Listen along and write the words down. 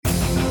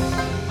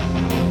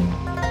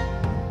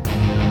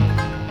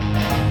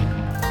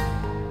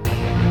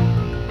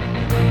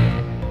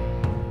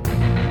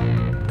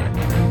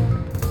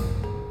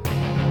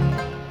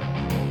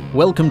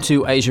Welcome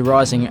to Asia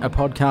Rising, a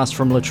podcast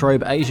from La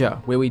Trobe Asia,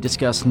 where we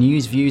discuss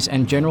news, views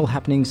and general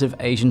happenings of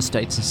Asian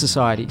states and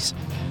societies.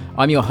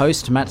 I'm your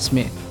host, Matt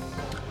Smith.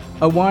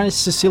 A wise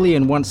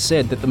Sicilian once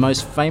said that the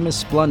most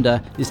famous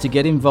blunder is to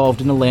get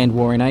involved in a land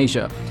war in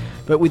Asia.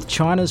 But with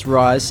China's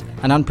rise,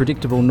 an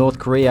unpredictable North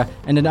Korea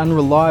and an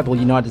unreliable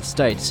United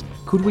States,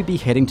 could we be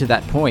heading to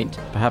that point?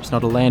 Perhaps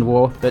not a land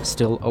war, but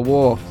still a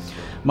war.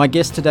 My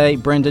guest today,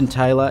 Brendan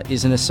Taylor,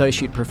 is an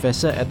Associate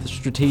Professor at the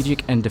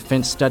Strategic and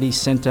Defence Studies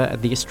Centre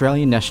at the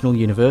Australian National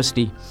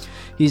University.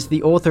 He's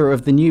the author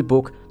of the new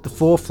book, The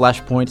 4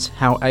 Flashpoints,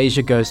 How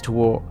Asia Goes to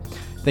War.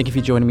 Thank you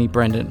for joining me,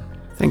 Brendan.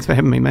 Thanks for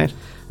having me, mate.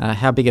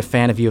 How big a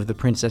fan of you of The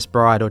Princess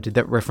Bride, or did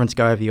that reference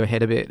go over your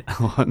head a bit?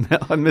 Oh,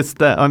 I missed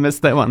that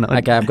one.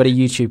 Okay, I've got a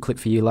YouTube clip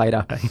for you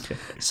later. Okay.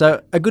 So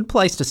a good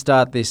place to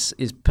start this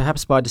is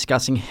perhaps by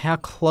discussing how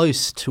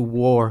close to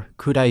war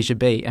could Asia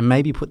be, and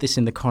maybe put this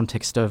in the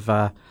context of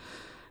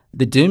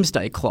the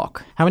doomsday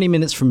clock. How many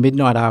minutes from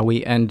midnight are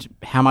we, and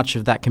how much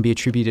of that can be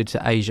attributed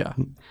to Asia?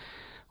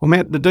 Well,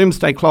 Matt, the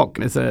doomsday clock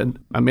is a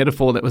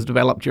metaphor that was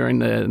developed during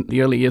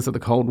the early years of the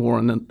Cold War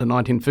in the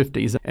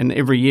 1950s. And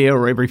every year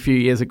or every few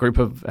years, a group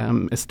of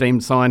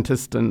esteemed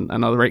scientists and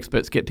other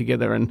experts get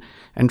together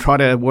and try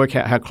to work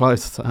out how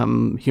close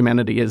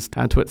humanity is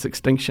to its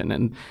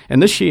extinction.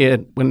 And this year,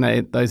 when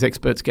those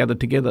experts gathered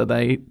together,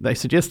 they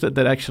suggested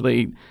that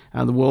actually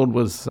the world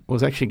was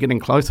actually getting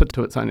closer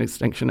to its own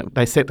extinction.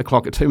 They set the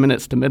clock at 2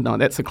 minutes to midnight.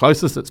 That's the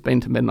closest it's been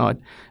to midnight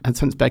and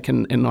since back in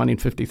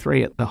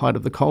 1953 at the height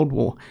of the Cold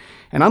War.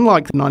 And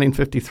unlike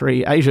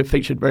 1953, Asia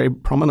featured very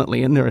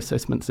prominently in their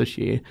assessments this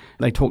year.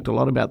 They talked a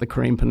lot about the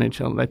Korean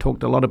Peninsula. They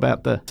talked a lot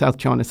about the South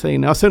China Sea.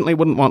 Now, I certainly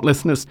wouldn't want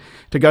listeners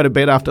to go to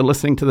bed after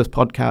listening to this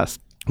podcast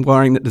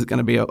worrying that there's going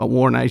to be a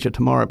war in Asia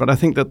tomorrow. But I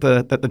think that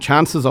the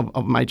chances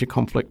of major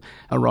conflict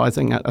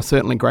arising are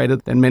certainly greater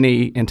than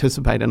many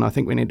anticipate. And I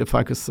think we need to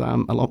focus a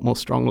lot more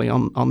strongly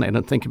on that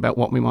and think about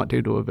what we might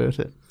do to avert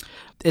it.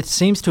 It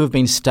seems to have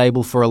been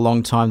stable for a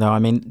long time, though. I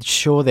mean,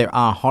 sure, there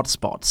are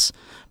hotspots,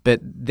 but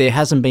there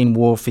hasn't been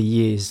war for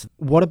years.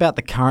 What about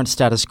the current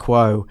status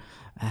quo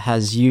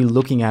has you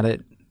looking at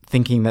it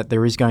thinking that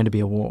there is going to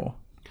be a war?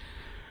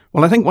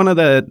 Well, I think one of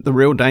the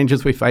real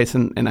dangers we face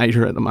in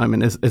Asia at the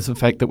moment is the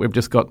fact that we've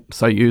just got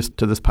so used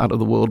to this part of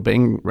the world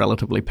being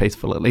relatively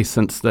peaceful, at least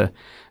since the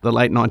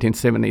late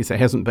 1970s. There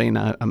hasn't been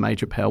a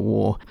major power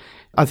war.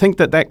 I think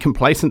that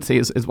complacency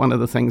is one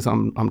of the things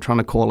I'm trying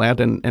to call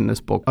out in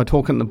this book. I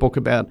talk in the book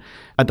about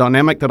a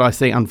dynamic that I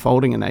see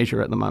unfolding in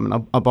Asia at the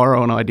moment. I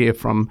borrow an idea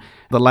from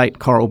the late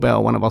Coral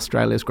Bell, one of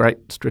Australia's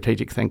great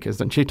strategic thinkers,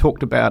 and she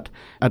talked about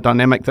a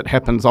dynamic that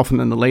happens often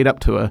in the lead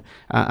up to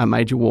a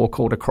major war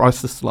called a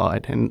crisis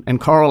slide. And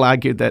Coral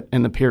argued that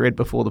in the period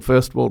before the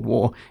First World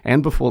War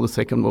and before the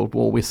Second World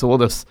War, we saw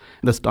this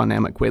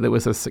dynamic where there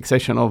was a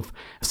succession of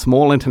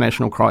small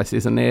international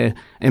crises and their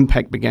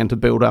impact began to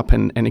build up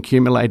and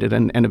accumulated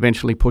and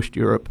eventually pushed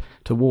Europe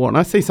to war. And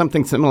I see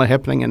something similar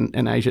happening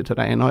in Asia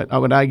today. And I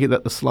would argue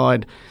that the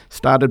slide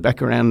started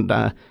back around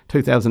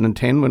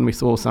 2010 when we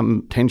saw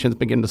some tensions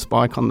begin to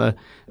spike on the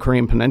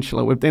Korean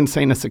Peninsula. We've then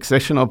seen a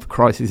succession of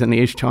crises in the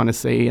East China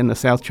Sea and the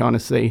South China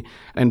Sea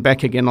and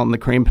back again on the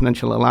Korean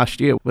Peninsula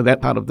last year, where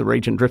that part of the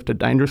region drifted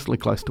dangerously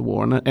close to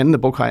war. And in the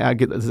book, I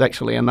argue that there's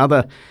actually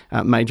another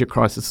major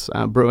crisis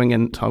brewing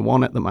in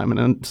Taiwan at the moment.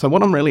 And so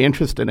what I'm really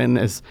interested in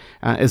is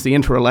the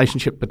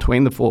interrelationship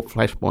between the 4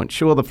 flashpoints.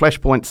 Sure, the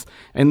flashpoints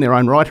in their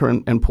own right are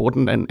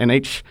important, and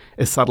each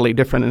is subtly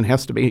different and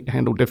has to be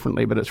handled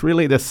differently. But it's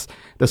really this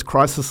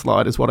crisis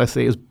slide is what I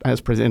see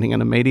as presenting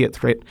an immediate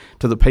threat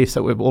to the peace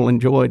that we've all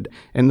enjoyed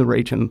in the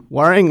region.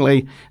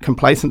 Worryingly,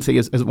 complacency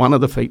is one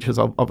of the features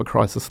of a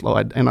crisis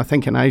slide. And I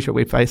think in Asia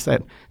we face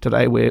that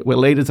today. We're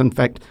leaders, in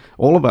fact,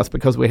 all of us,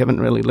 because we haven't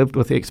really lived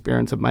with the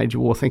experience of major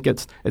war, think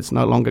it's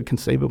no longer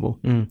conceivable.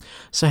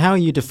 So how are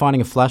you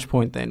defining a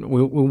flashpoint then?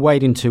 We'll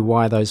wade into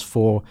why those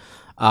 4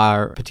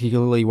 are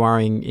particularly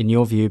worrying in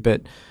your view,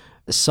 but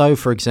so,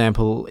 for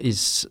example,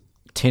 is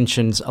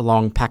tensions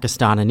along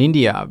Pakistan and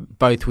India,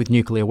 both with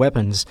nuclear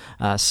weapons.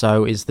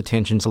 So is the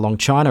tensions along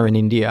China and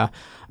India,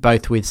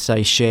 both with,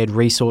 say, shared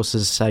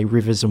resources, say,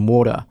 rivers and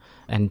water,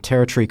 and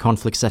territory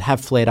conflicts that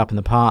have flared up in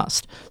the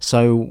past.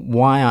 So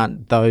why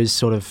aren't those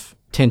sort of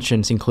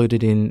tensions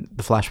included in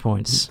the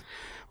flashpoints?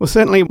 Well,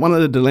 certainly one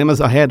of the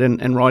dilemmas I had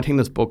in writing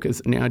this book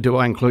is, do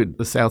I include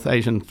the South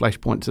Asian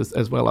flashpoints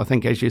as well? I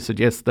think, as you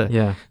suggest,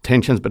 the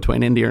tensions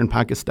between India and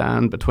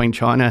Pakistan, between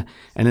China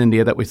and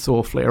India that we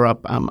saw flare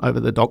up over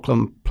the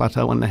Doklam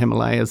Plateau and the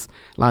Himalayas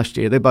last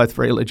year, they're both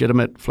very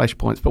legitimate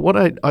flashpoints. But what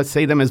I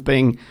see them as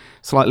being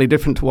slightly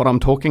different to what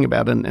I'm talking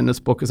about in this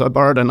book is I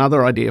borrowed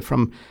another idea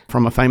from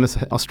a famous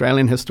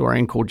Australian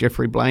historian called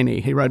Geoffrey Blainey.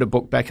 He wrote a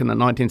book back in the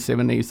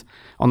 1970s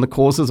on the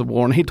causes of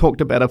war, and he talked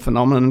about a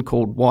phenomenon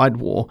called wide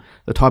war,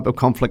 the type of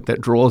conflict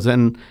that draws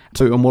in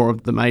 2 or more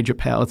of the major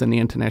powers in the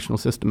international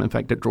system. In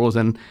fact, it draws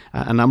in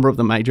a number of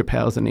the major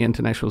powers in the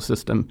international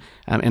system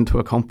into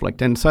a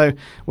conflict. And so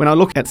when I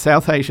look at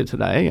South Asia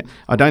today,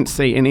 I don't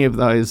see any of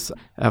those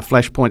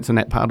flashpoints in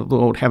that part of the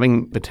world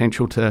having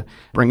potential to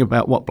bring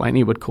about what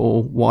Blaney would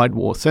call wide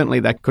war. Certainly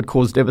that could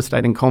cause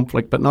devastating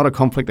conflict, but not a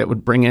conflict that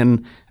would bring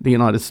in the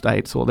United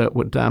States or that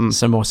would...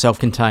 so more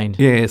self-contained.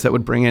 Yes, that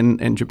would bring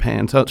in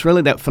Japan. So it's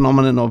really that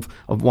phenomenon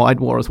of wide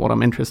war is what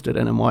I'm interested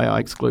in and why I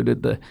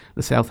excluded the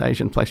South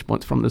Asian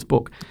flashpoints from this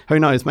book. Who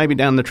knows, maybe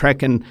down the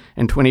track in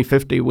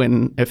 2050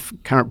 if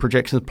current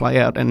projections play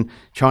out and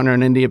China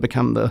and India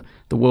become the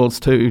world's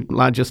two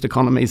largest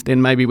economies,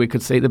 then maybe we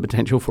could see the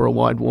potential for a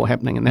wide war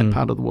happening in that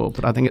part of the world.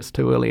 But I think it's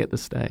too early at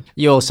this stage.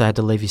 You also had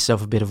to leave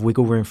yourself a bit of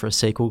wiggle room for a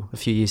sequel a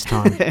few years'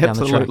 time down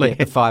the track. Yeah,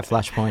 the 5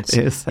 flashpoints.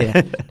 Yes.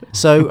 Yeah.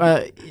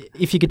 So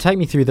if you could take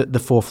me through the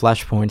 4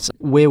 flashpoints,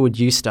 where would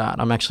you start?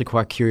 I'm actually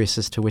quite curious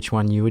as to which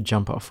one you would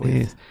jump off with.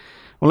 Yes.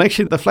 Well,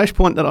 actually, the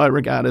flashpoint that I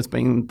regard as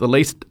being the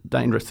least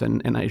dangerous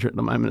in Asia at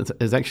the moment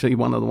is actually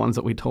one of the ones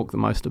that we talk the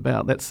most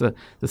about. That's the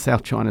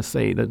South China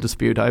Sea, the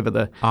dispute over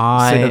the...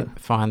 I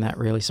find that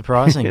really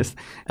surprising. Yes.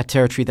 A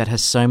territory that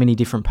has so many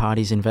different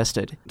parties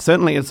invested.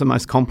 Certainly it's the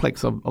most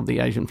complex of the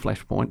Asian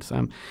flashpoints.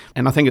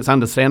 And I think it's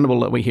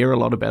understandable that we hear a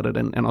lot about it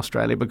in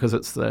Australia because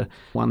it's the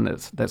one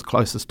that's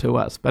closest to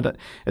us. But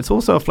it's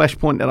also a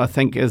flashpoint that I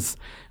think is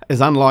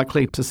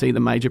unlikely to see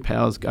the major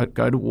powers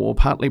go to war,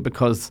 partly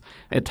because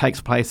it takes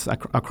place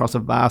across a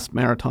vast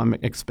maritime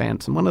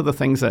expanse. And one of the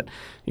things that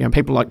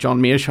people like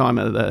John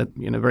Mearsheimer,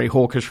 the very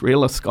hawkish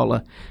realist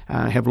scholar,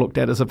 have looked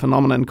at is a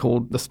phenomenon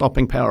called the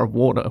stopping power of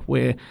water,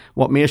 where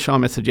what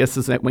Mearsheimer suggests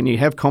is that when you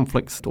have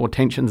conflicts or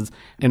tensions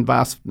in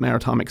vast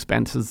maritime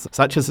expanses,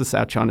 such as the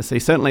South China Sea,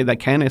 certainly they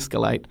can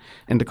escalate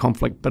into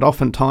conflict, but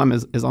often time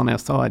is on our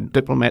side.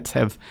 Diplomats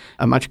have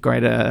a much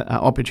greater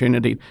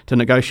opportunity to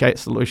negotiate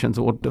solutions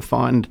or to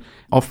find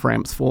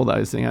off-ramps for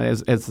those.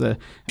 As the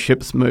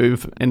ships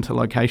move into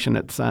location,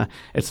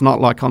 it's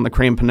not like on the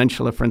Korean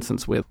Peninsula, for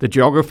instance, where the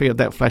geography of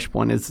that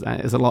flashpoint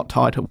is a lot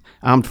tighter.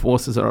 Armed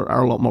forces are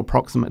a lot more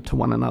proximate to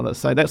one another.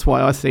 So that's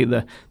why I see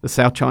the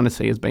South China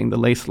Sea as being the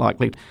least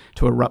likely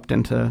to erupt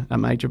into a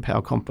major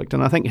power conflict.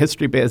 And I think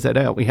history bears that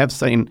out. We have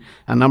seen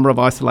a number of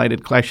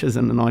isolated clashes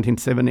in the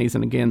 1970s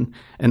and again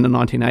in the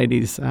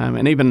 1980s,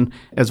 and even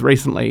as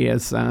recently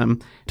as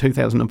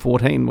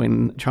 2014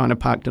 when China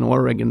parked an oil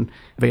rig in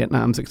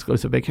Vietnam's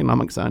exclusive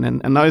economic zone.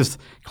 And those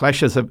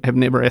clashes have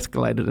never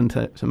escalated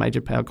into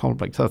major power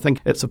conflict. So I think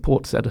it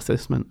supports that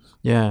assessment.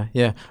 Yeah.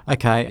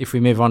 Okay, if we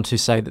move on to,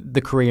 say,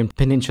 the Korean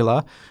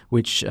Peninsula,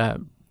 which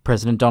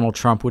President Donald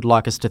Trump would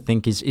like us to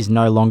think is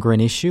no longer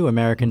an issue.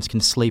 Americans can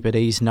sleep at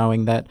ease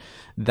knowing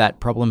that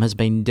problem has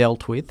been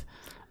dealt with.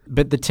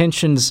 But the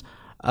tensions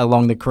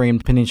along the Korean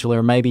Peninsula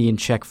are maybe in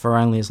check for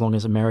only as long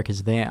as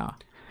America's there.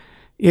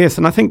 Yes,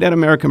 and I think that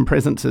American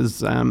presence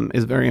is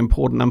very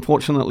important.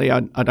 Unfortunately,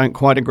 I don't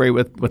quite agree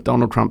with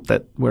Donald Trump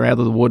that we're out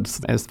of the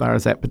woods as far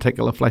as that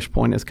particular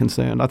flashpoint is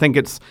concerned. I think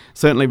it's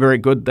certainly very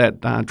good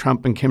that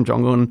Trump and Kim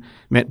Jong-un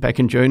met back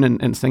in June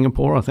in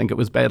Singapore. I think it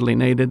was badly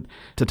needed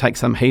to take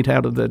some heat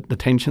out of the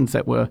tensions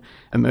that were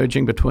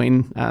emerging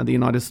between the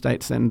United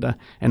States and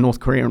North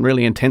Korea and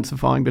really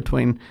intensifying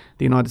between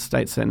the United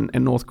States and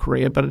North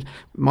Korea. But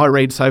my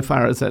read so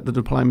far is that the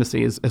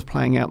diplomacy is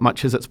playing out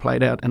much as it's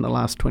played out in the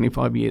last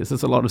 25 years.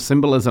 There's a lot of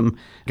symbolism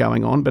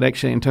going on, but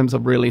actually in terms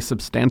of really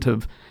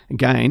substantive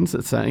gains,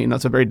 it's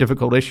a very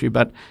difficult issue,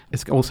 but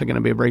it's also going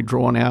to be a very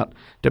drawn-out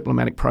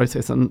diplomatic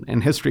process.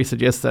 And history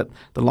suggests that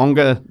the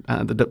longer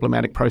the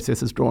diplomatic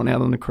process is drawn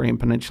out on the Korean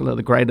Peninsula,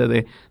 the greater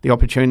the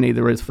opportunity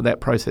there is for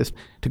that process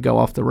to go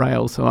off the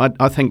rails. So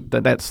I think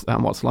that's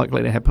what's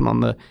likely to happen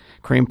on the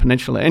Korean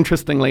Peninsula.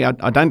 Interestingly,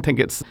 I don't think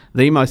it's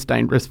the most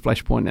dangerous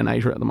flashpoint in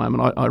Asia at the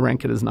moment. I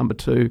rank it as number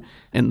 2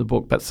 in the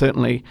book, but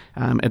certainly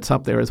it's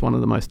up there as one of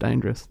the most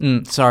dangerous.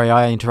 Sorry,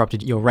 I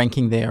interrupted your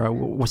ranking there.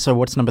 So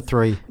what's number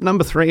 3?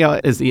 Number 3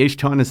 is the East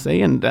China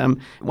Sea, and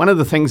one of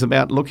the things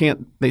about looking at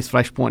these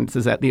flashpoints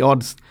is that the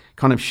odds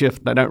kind of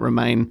shift. They don't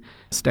remain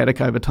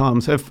static over time.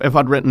 So if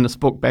I'd written this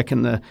book back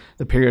in the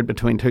period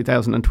between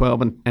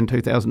 2012 and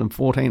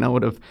 2014, I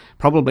would have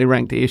probably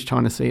ranked the East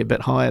China Sea a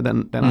bit higher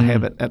than I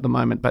have it at the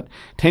moment. But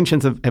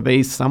tensions have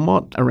eased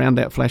somewhat around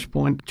that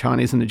flashpoint.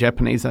 Chinese and the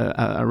Japanese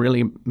are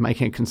really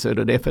making a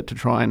concerted effort to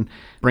try and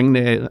bring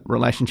their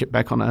relationship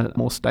back on a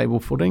more stable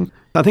footing.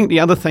 I think the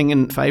other thing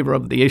in favour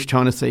of the East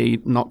China Sea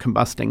not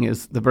combusting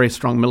is the very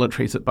strong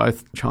militaries that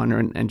both China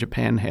and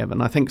Japan have.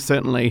 And I think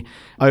certainly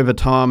over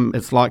time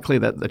it's likely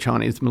that the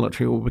Chinese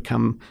military will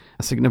become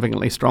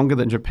significantly stronger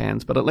than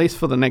Japan's. But at least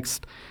for the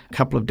next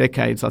couple of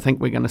decades, I think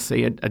we're going to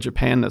see a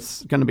Japan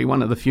that's going to be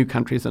one of the few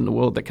countries in the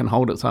world that can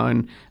hold its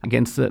own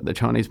against the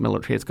Chinese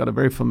military. It's got a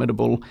very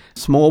formidable,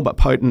 small but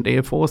potent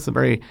air force, a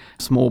very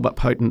small but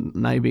potent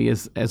navy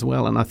as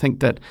well. And I think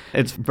that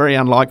it's very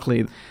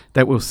unlikely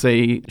that we'll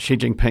see Xi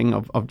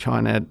Jinping of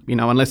China,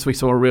 unless we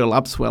saw a real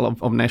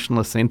upswell of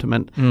nationalist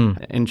sentiment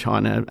in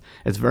China,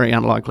 it's very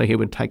unlikely he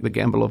would take the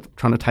gamble of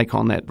trying to take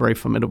on that very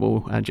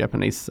formidable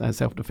Japanese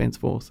self-defense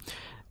force.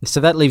 So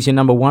that leaves your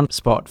number 1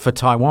 spot for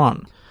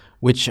Taiwan,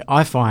 which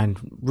I find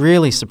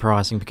really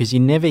surprising because you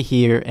never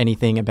hear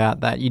anything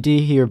about that. You do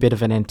hear a bit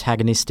of an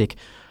antagonistic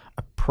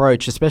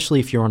approach, especially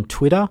if you're on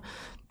Twitter.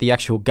 The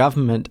actual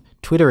government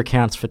Twitter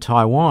accounts for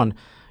Taiwan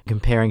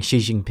comparing Xi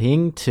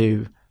Jinping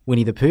to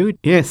Winnie the Pooh.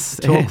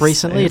 Talk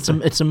recently. Yes.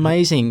 It's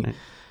amazing.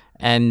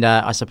 And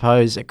I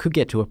suppose it could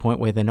get to a point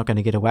where they're not going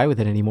to get away with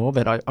it anymore,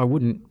 but I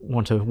wouldn't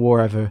want a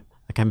war over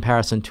a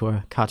comparison to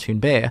a cartoon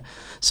bear.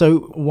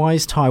 So why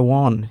is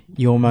Taiwan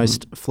your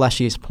most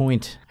flashiest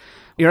point?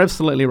 You're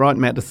absolutely right,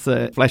 Matt. It's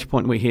the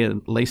flashpoint we hear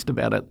least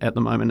about it at the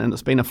moment, and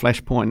it's been a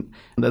flashpoint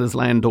that has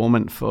lain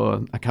dormant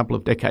for a couple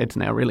of decades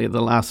now. Really,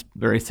 the last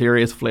very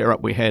serious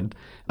flare-up we had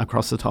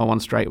across the Taiwan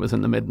Strait was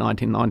in the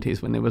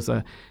mid-1990s when there was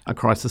a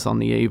crisis on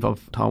the eve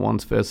of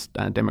Taiwan's first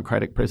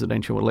democratic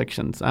presidential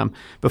elections.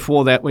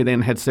 Before that, we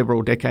then had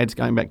several decades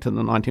going back to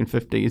the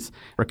 1950s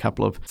for a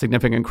couple of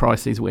significant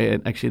crises where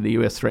actually the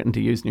US threatened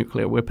to use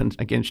nuclear weapons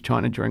against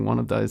China during one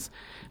of those.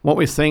 What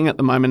we're seeing at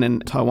the moment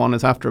in Taiwan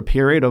is after a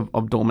period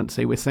of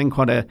dormancy, we're seeing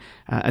quite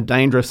a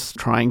dangerous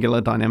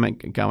triangular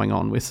dynamic going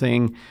on. We're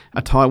seeing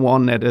a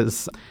Taiwan that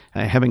is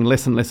having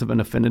less and less of an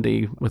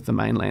affinity with the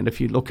mainland. If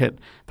you look at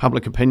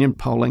public opinion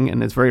polling,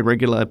 and there's very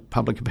regular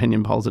public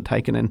opinion polls are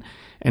taken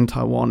in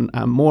Taiwan,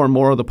 more and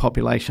more of the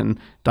population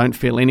don't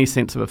feel any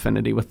sense of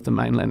affinity with the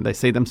mainland. They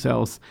see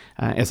themselves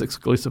as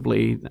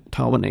exclusively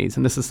Taiwanese,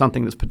 and this is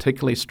something that's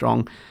particularly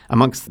strong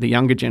amongst the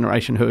younger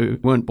generation who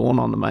weren't born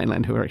on the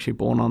mainland, who are actually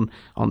born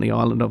on the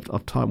island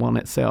of Taiwan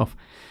itself.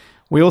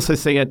 We also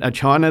see a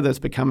China that's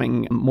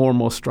becoming more and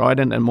more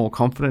strident and more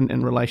confident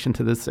in relation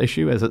to this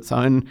issue as its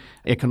own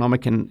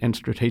economic and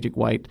strategic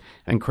weight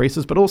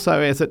increases, but also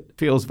as it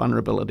feels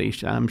vulnerability.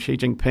 Xi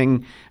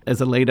Jinping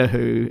is a leader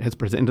who has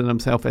presented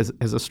himself as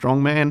a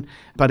strong man,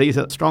 but he's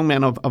a strong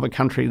man of a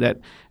country that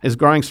is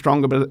growing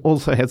stronger, but it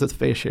also has its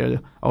fair share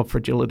of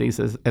fragilities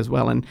as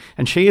well. And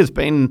Xi has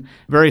been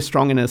very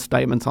strong in his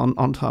statements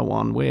on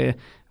Taiwan, where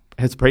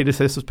his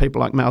predecessors, people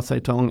like Mao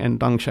Zedong and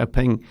Deng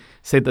Xiaoping,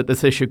 said that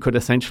this issue could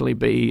essentially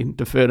be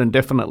deferred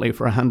indefinitely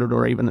for 100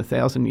 or even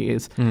 1,000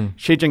 years.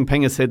 Xi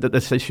Jinping has said that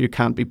this issue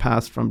can't be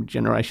passed from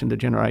generation to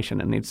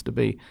generation and needs to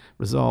be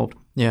resolved.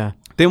 Yeah.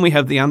 Then we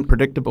have the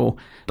unpredictable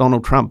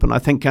Donald Trump. And I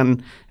think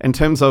in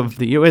terms of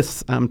the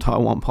US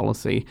Taiwan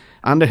policy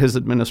under his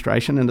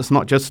administration, and it's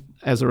not just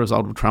as a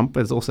result of Trump,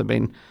 there's also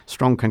been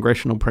strong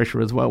congressional pressure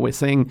as well. We're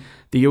seeing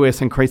the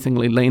US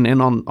increasingly lean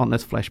in on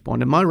this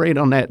flashpoint. And my read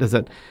on that is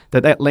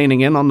that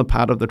leaning in on the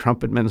part of the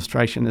Trump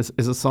administration is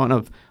a sign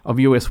of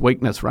US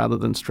weakness rather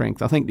than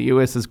strength. I think the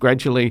US is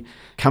gradually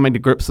coming to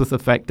grips with the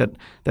fact that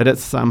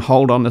its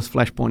hold on this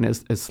flashpoint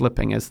is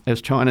slipping.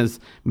 As China's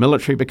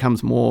military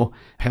becomes more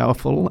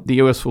powerful, the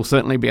US will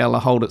certainly be able to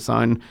hold its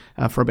own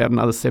for about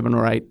another 7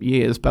 or 8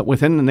 years. But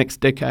within the next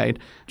decade,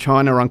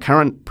 China, on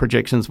current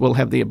projections, will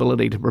have the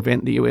ability to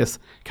prevent the US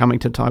coming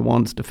to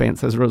Taiwan's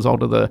defense as a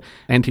result of the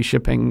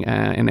anti-shipping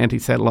and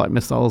anti-satellite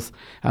missiles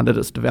that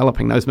it's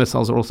developing. Those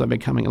missiles are also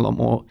becoming a lot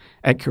more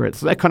accurate.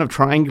 So that kind of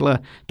triangular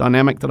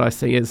dynamic that I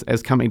see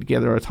as coming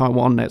together, a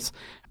Taiwan that's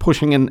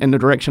pushing in the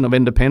direction of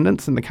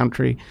independence, and the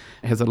country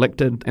has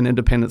elected an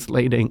independence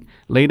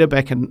leader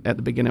back at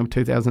the beginning of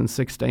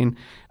 2016.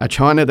 A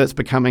China that's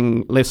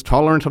becoming less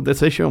tolerant of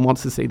this issue and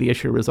wants to see the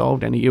issue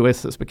resolved, and a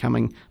US that's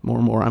becoming more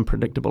and more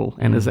unpredictable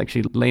and is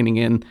actually leaning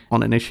in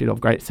on an issue of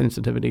great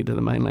sensitivity to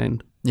the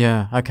mainland.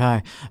 Yeah,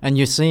 okay. And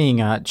you're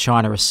seeing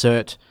China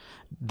assert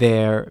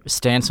their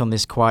stance on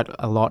this quite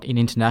a lot in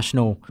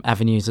international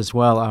avenues as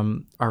well.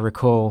 I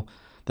recall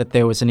that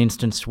there was an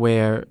instance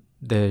where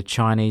the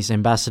Chinese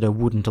ambassador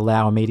wouldn't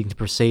allow a meeting to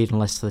proceed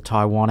unless the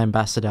Taiwan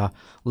ambassador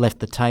left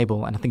the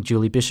table. And I think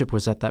Julie Bishop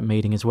was at that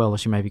meeting as well, or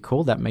she maybe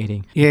called that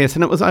meeting. Yes,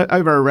 and it was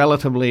over a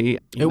relatively...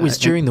 It was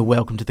during the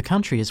welcome to the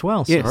country as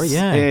well. Yes, sorry.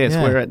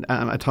 Yeah. Where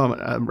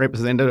a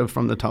representative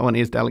from the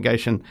Taiwanese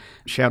delegation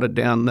shouted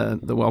down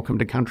the welcome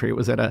to country. It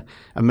was at a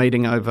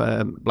meeting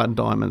over blood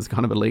diamonds,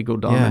 kind of illegal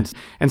diamonds. Yeah.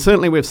 And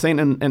certainly we've seen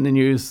in the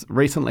news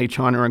recently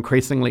China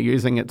increasingly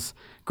using its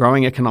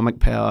growing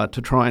economic power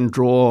to try and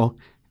draw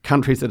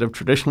countries that have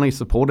traditionally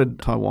supported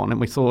Taiwan. And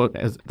we saw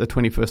as the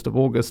 21st of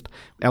August,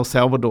 El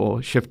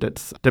Salvador shift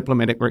its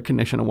diplomatic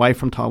recognition away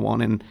from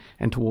Taiwan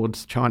and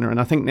towards China. And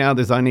I think now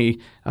there's only,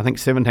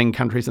 17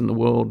 countries in the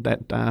world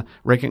that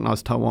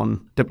recognise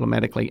Taiwan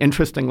diplomatically.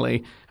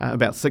 Interestingly,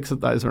 about 6 of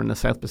those are in the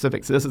South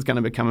Pacific. So this is going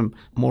to become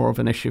more of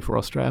an issue for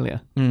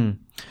Australia.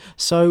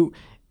 So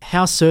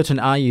how certain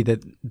are you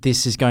that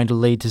this is going to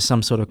lead to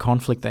some sort of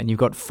conflict then? You've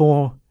got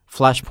 4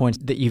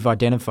 flashpoints that you've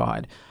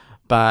identified,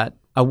 but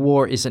a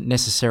war isn't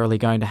necessarily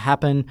going to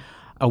happen.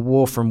 A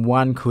war from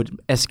one could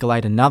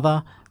escalate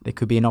another. There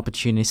could be an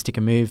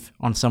opportunistic move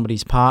on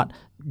somebody's part.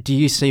 Do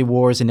you see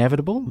war as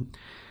inevitable?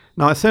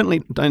 No, I certainly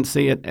don't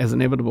see it as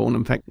inevitable. And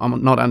in fact,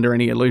 I'm not under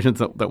any illusions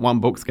that one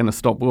book's going to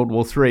stop World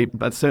War III,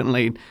 but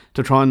certainly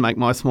to try and make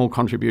my small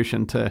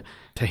contribution to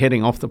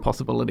heading off the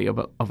possibility of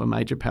a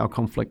major power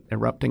conflict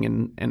erupting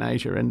in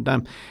Asia. And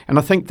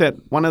I think that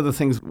one of the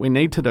things we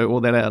need to do,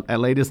 or that our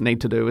leaders need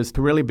to do, is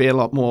to really be a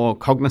lot more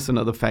cognizant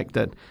of the fact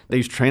that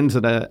these trends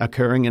that are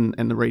occurring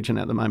in the region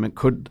at the moment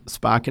could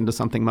spark into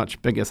something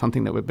much bigger,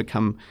 something that we've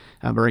become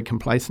very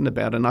complacent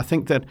about. And I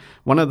think that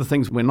one of the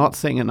things we're not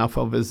seeing enough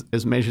of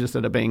is measures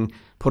that are being being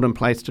put in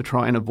place to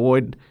try and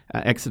avoid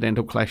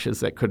accidental clashes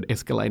that could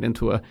escalate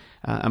into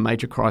a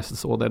major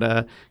crisis, or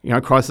that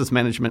crisis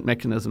management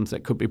mechanisms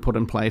that could be put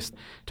in place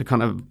to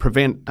kind of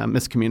prevent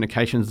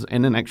miscommunications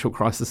in an actual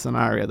crisis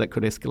scenario that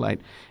could escalate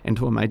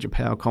into a major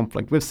power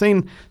conflict. We've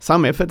seen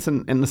some efforts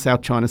in the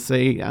South China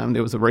Sea.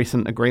 There was a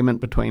recent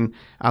agreement between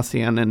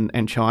ASEAN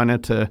and China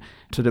to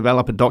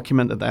develop a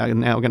document that they are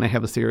now going to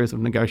have a series of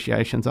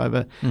negotiations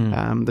over.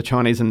 The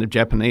Chinese and the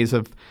Japanese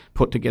have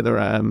put together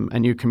a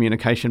new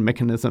communication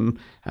mechanism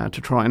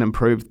to try and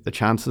improve the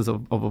chances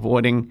of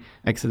avoiding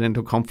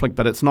accidental conflict,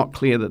 but it's not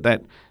clear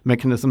that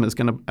mechanism is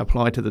going to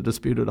apply to the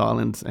disputed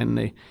islands and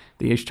the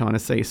East China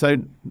Sea. So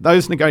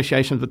those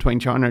negotiations between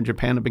China and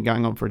Japan have been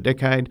going on for a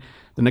decade.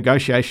 The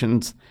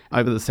negotiations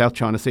over the South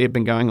China Sea have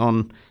been going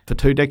on for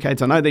 2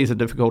 decades. I know these are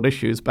difficult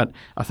issues, but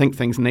I think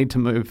things need to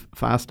move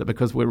faster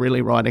because we're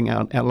really riding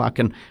our luck.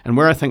 And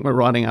where I think we're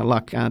riding our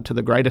luck to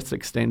the greatest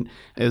extent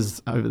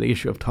is over the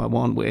issue of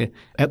Taiwan, where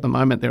at the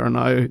moment there are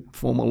no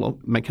formal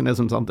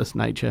mechanisms of this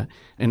nature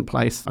in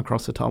place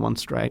across the Taiwan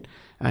Strait.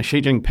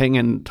 Xi Jinping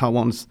and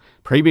Taiwan's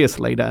previous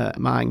leader,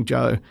 Ma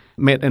Ying-jeou,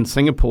 met in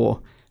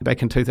Singapore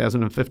back in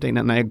 2015,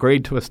 and they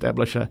agreed to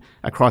establish a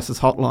crisis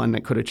hotline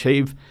that could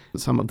achieve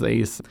some of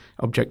these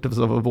objectives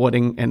of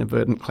avoiding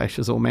inadvertent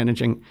clashes or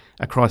managing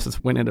a crisis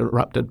when it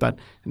erupted. But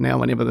now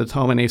whenever the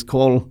Taiwanese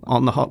call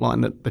on the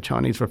hotline, the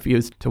Chinese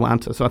refuse to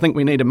answer. So I think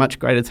we need a much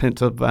greater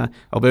sense of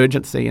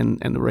urgency in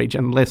the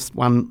region, lest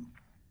one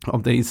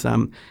of these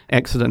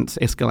accidents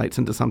escalates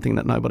into something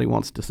that nobody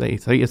wants to see.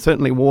 So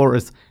certainly war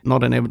is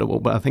not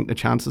inevitable, but I think the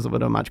chances of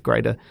it are much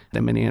greater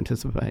than many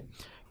anticipate.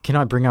 Can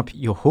I bring up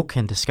your hook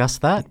and discuss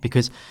that?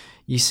 Because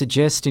you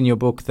suggest in your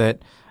book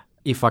that,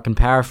 if I can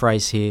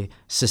paraphrase here,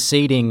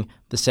 seceding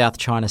the South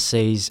China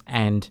Seas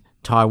and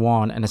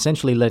Taiwan and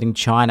essentially letting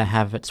China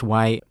have its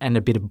way and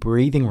a bit of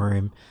breathing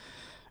room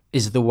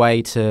is the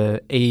way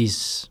to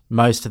ease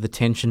most of the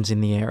tensions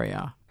in the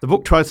area. The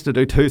book tries to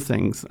do 2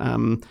 things.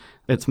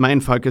 Its main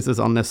focus is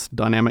on this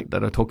dynamic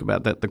that I talk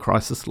about, the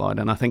crisis slide,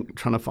 and I think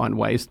trying to find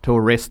ways to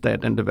arrest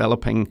that and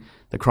developing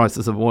the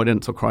crisis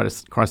avoidance or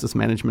crisis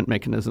management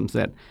mechanisms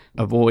that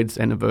avoids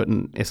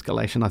inadvertent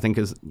escalation, I think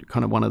is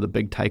kind of one of the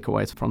big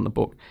takeaways from the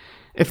book.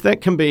 If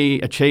that can be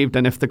achieved,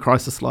 and if the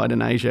crisis slide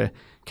in Asia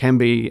can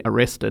be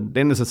arrested,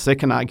 then there's a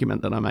second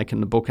argument that I make in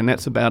the book, and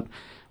that's about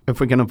if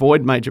we can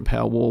avoid major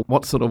power war,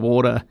 what sort of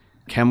order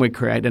can we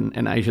create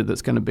in Asia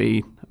that's going to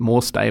be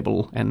more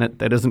stable and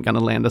that isn't going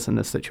to land us in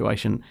this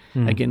situation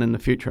again in the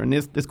future? And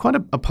there's quite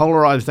a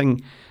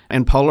polarising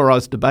and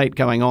polarised debate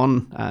going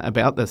on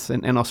about this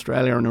in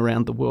Australia and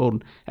around the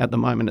world at the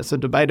moment. It's a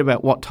debate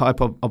about what type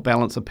of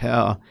balance of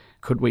power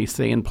could we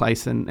see in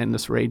place in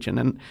this region.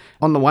 And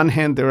on the one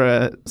hand, there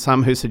are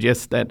some who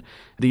suggest that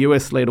the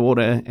US-led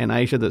order in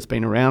Asia that's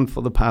been around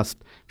for the past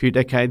few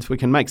decades, we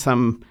can make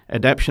some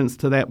adaptations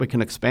to that. We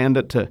can expand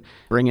it to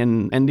bring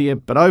in India.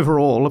 But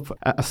overall, if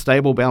a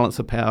stable balance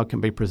of power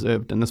can be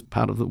preserved in this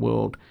part of the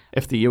world,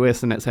 if the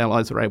US and its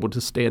allies are able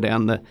to stare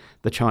down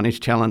the Chinese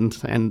challenge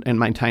and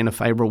maintain a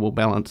favourable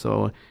balance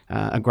or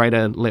a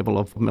greater level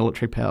of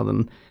military power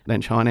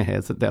than China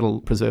has,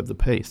 that'll preserve the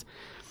peace.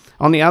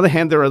 On the other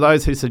hand, there are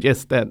those who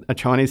suggest that a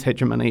Chinese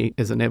hegemony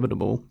is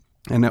inevitable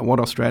and that what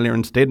Australia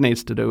instead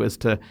needs to do is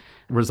to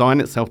resign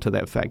itself to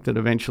that fact that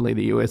eventually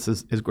the US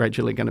is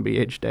gradually going to be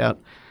edged out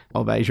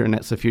of Asia, and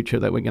that's the future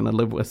that we're going to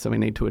live with. So we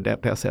need to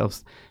adapt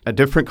ourselves a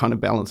different kind of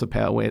balance of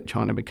power where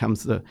China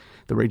becomes the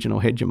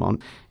regional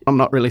hegemon. I'm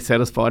not really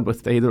satisfied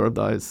with either of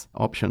those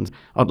options.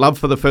 I'd love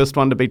for the first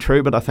one to be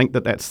true, but I think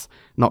that's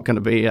not going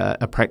to be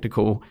a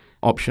practical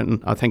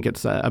option. I think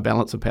it's a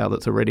balance of power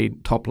that's already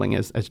toppling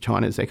as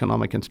China's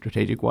economic and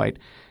strategic weight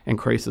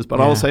increases.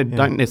 But I also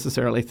don't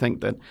necessarily think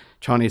that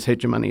Chinese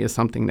hegemony is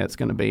something that's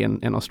going to be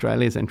in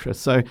Australia's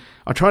interest. So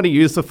I try to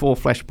use the 4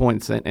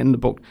 flashpoints in the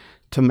book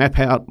to map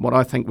out what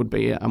I think would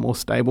be a more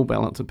stable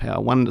balance of power,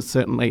 one that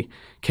certainly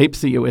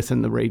keeps the US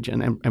in the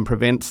region and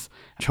prevents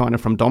China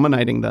from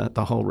dominating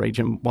the whole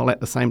region, while at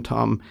the same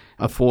time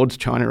affords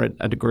China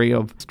a degree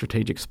of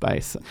strategic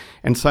space.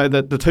 And so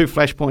the 2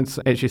 flashpoints,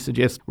 as you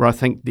suggest, where I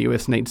think the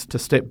US needs to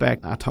step back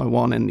are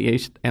Taiwan in the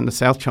East and the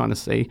South China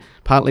Sea,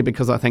 partly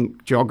because I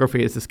think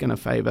geography is just going to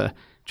favour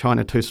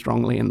China too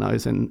strongly in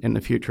those in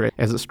the future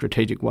as its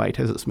strategic weight,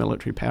 as its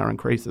military power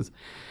increases.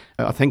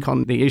 I think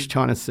on the East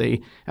China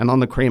Sea and on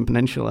the Korean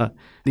Peninsula,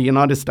 the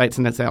United States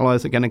and its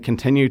allies are going to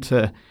continue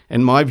to,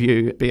 in my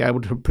view, be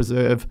able to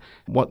preserve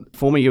what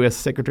former US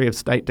Secretary of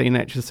State Dean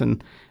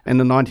Acheson in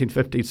the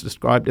 1950s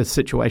described as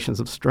situations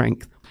of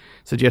strength,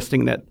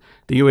 suggesting that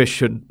the US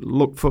should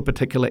look for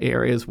particular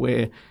areas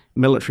where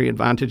military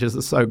advantages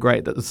are so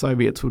great that the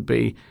Soviets would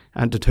be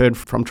deterred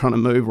from trying to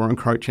move or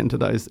encroach into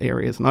those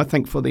areas. And I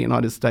think for the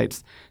United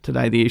States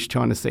today, the East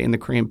China Sea and the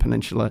Korean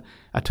Peninsula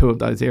are 2 of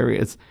those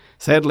areas.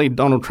 Sadly,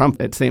 Donald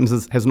Trump, it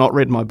seems, has not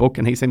read my book,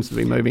 and he seems to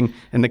be moving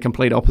in the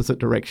complete opposite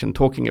direction,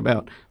 talking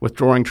about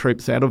withdrawing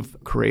troops out of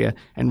Korea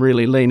and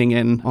really leaning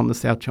in on the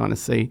South China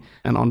Sea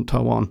and on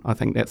Taiwan. I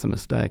think that's a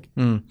mistake.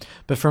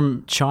 But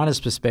from China's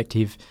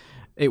perspective,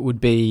 it would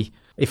be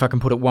if I can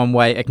put it one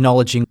way,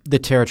 acknowledging the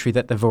territory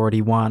that they've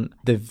already won.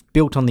 They've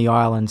built on the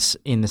islands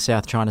in the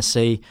South China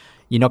Sea.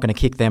 You're not going to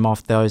kick them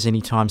off those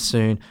anytime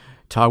soon.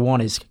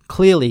 Taiwan is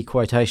clearly,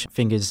 quotation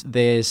fingers,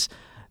 theirs,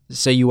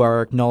 so you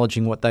are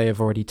acknowledging what they have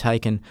already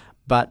taken.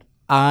 But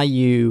are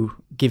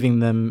you giving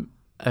them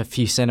a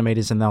few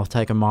centimetres and they'll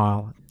take a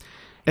mile?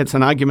 It's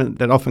an argument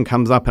that often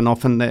comes up, and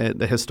often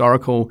the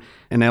historical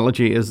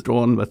analogy is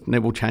drawn with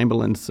Neville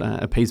Chamberlain's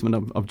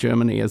appeasement of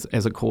Germany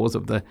as a cause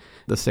of the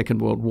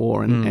Second World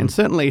War. And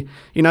certainly,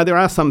 there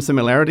are some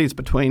similarities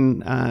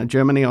between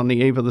Germany on the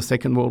eve of the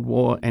Second World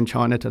War and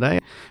China today.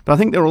 But I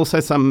think there are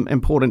also some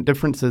important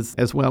differences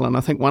as well. And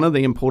I think one of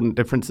the important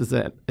differences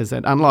is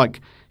that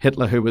unlike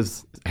Hitler, who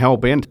was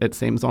hell-bent, it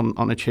seems,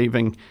 on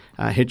achieving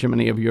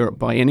hegemony of Europe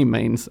by any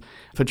means,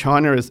 for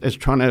China is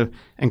trying to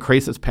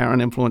increase its power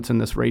and influence in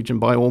this region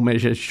by all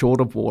measures short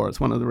of war. It's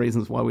one of the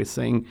reasons why we're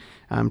seeing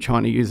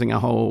China using a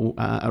whole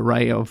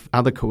array of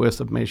other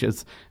coercive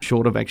measures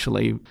short of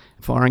actually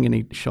firing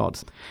any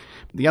shots.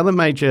 The other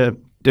major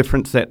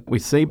difference that we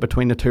see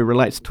between the two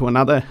relates to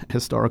another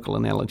historical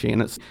analogy,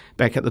 and it's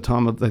back at the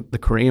time of the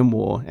Korean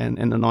War and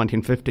in the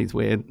 1950s,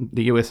 where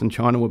the US and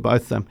China were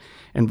both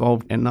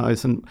involved in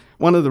those. And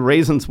one of the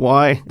reasons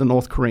why the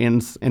North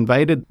Koreans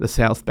invaded the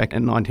South back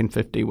in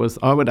 1950 was,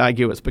 I would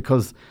argue, it's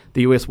because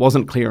the US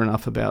wasn't clear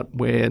enough about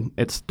where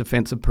its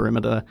defensive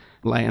perimeter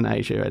lay in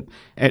Asia.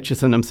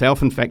 Acheson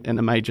himself, in fact, in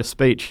a major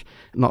speech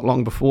not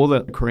long before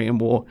the Korean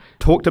War,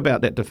 talked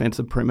about that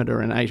defensive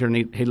perimeter in Asia,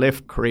 and he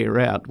left Korea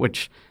out,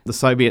 which the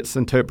Soviets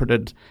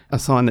interpreted a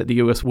sign that the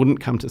US wouldn't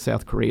come to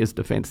South Korea's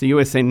defence. The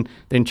US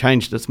then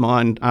changed its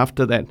mind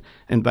after that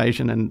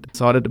invasion and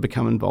decided to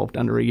become involved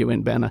under a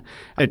UN banner.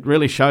 It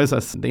really shows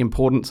us the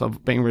importance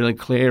of being really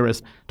clear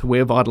as to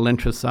where vital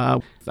interests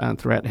are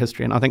throughout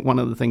history. And I think one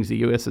of the things the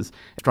US is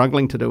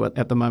struggling to do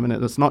at the moment,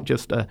 and it's not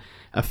just a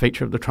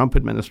feature of the Trump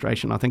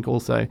administration, I think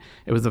also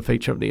it was a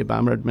feature of the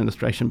Obama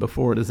administration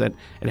before it, is that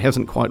it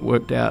hasn't quite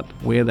worked out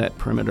where that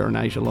perimeter in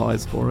Asia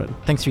lies for it.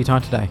 Thanks for your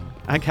time today.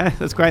 Okay,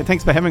 that's great.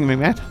 Thanks for having me,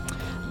 Matt.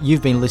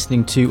 You've been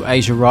listening to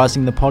Asia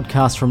Rising, the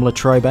podcast from La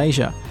Trobe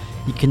Asia.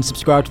 You can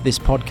subscribe to this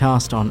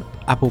podcast on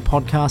Apple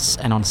Podcasts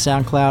and on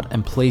SoundCloud,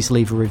 and please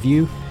leave a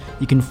review.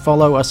 You can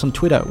follow us on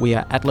Twitter. We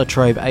are at La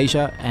Trobe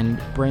Asia,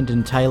 and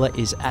Brendan Taylor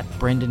is at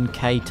Brendan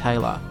K.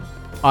 Taylor.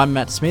 I'm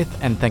Matt Smith,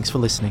 and thanks for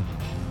listening.